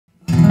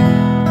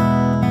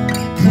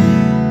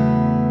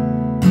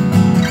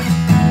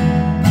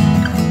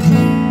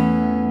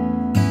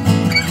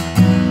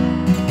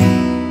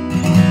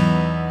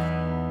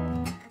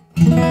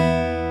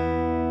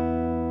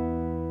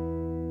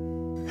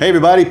Hey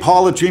everybody,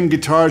 Paul at Dream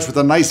Guitars with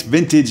a nice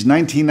vintage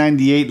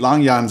 1998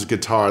 Langejans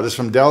guitar. This is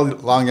from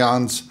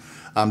Langejans.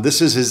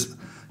 This is his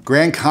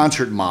grand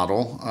concert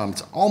model.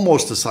 It's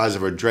almost the size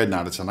of a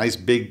dreadnought. It's a nice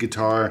big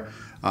guitar,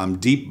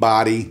 deep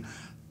body.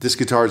 This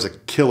guitar is a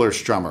killer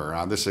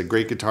strummer. This is a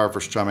great guitar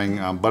for strumming,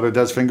 but it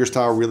does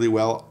fingerstyle really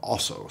well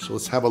also. So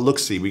let's have a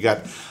look-see. We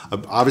got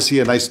obviously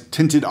a nice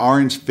tinted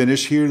orange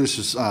finish here. This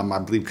is, I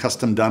believe,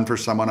 custom done for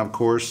someone, of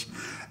course.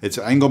 It's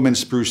an Engelmann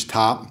Spruce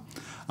top.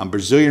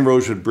 Brazilian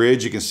Rosewood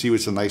bridge. You can see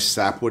it's a nice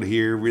sapwood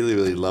here. Really,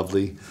 really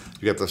lovely.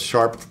 You got the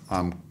sharp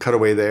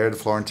cutaway there, the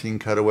Florentine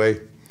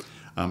cutaway.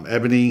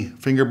 Ebony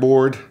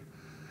fingerboard.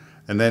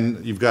 And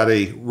then you've got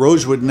a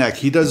rosewood neck.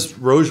 He does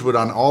rosewood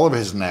on all of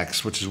his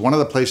necks, which is one of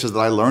the places that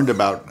I learned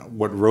about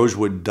what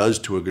rosewood does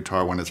to a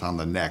guitar when it's on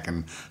the neck.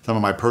 And some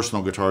of my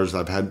personal guitars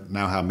I've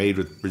now have made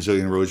with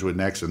Brazilian rosewood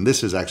necks, and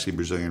this is actually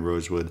Brazilian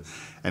rosewood.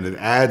 And it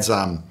adds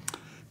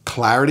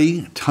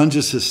clarity, tons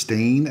of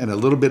sustain, and a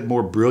little bit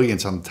more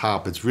brilliance on the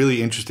top. It's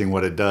really interesting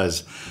what it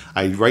does.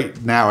 Right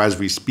now, as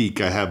we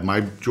speak, I have my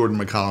Jordan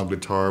McConnell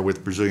guitar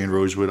with Brazilian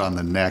rosewood on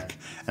the neck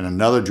and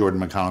another Jordan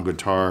McConnell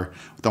guitar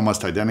with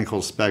almost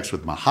identical specs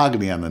with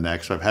mahogany on the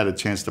neck. So I've had a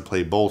chance to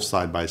play both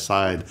side by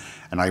side,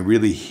 and I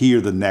really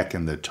hear the neck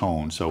and the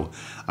tone. So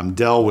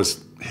Dell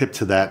was hip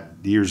to that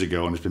years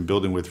ago and has been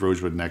building with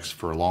rosewood necks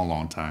for a long,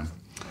 long time.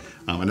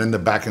 And then the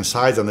back and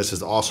sides on this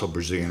is also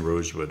Brazilian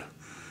rosewood.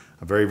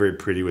 Very, very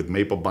pretty with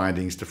maple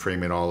bindings to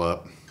frame it all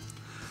up.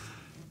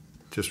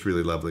 Just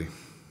really lovely.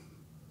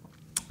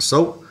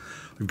 So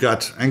we've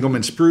got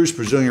Engelmann Spruce,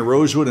 Brazilian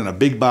Rosewood, and a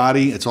big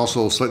body. It's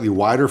also a slightly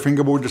wider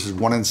fingerboard. This is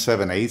 1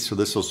 7/8, so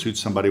this will suit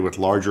somebody with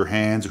larger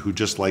hands who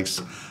just likes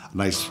a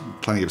nice,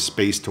 plenty of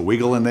space to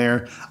wiggle in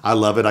there. I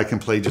love it. I can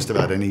play just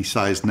about any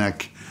size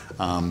neck.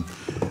 And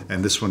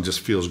this one just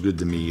feels good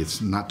to me.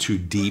 It's not too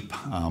deep,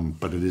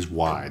 but it is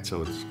wide.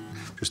 So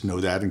just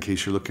know that in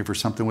case you're looking for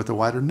something with a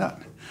wider nut.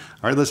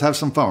 All right, let's have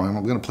some fun.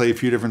 I'm going to play a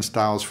few different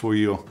styles for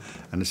you.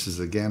 And this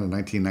is, again, a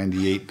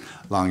 1998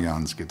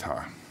 Langejans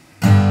guitar.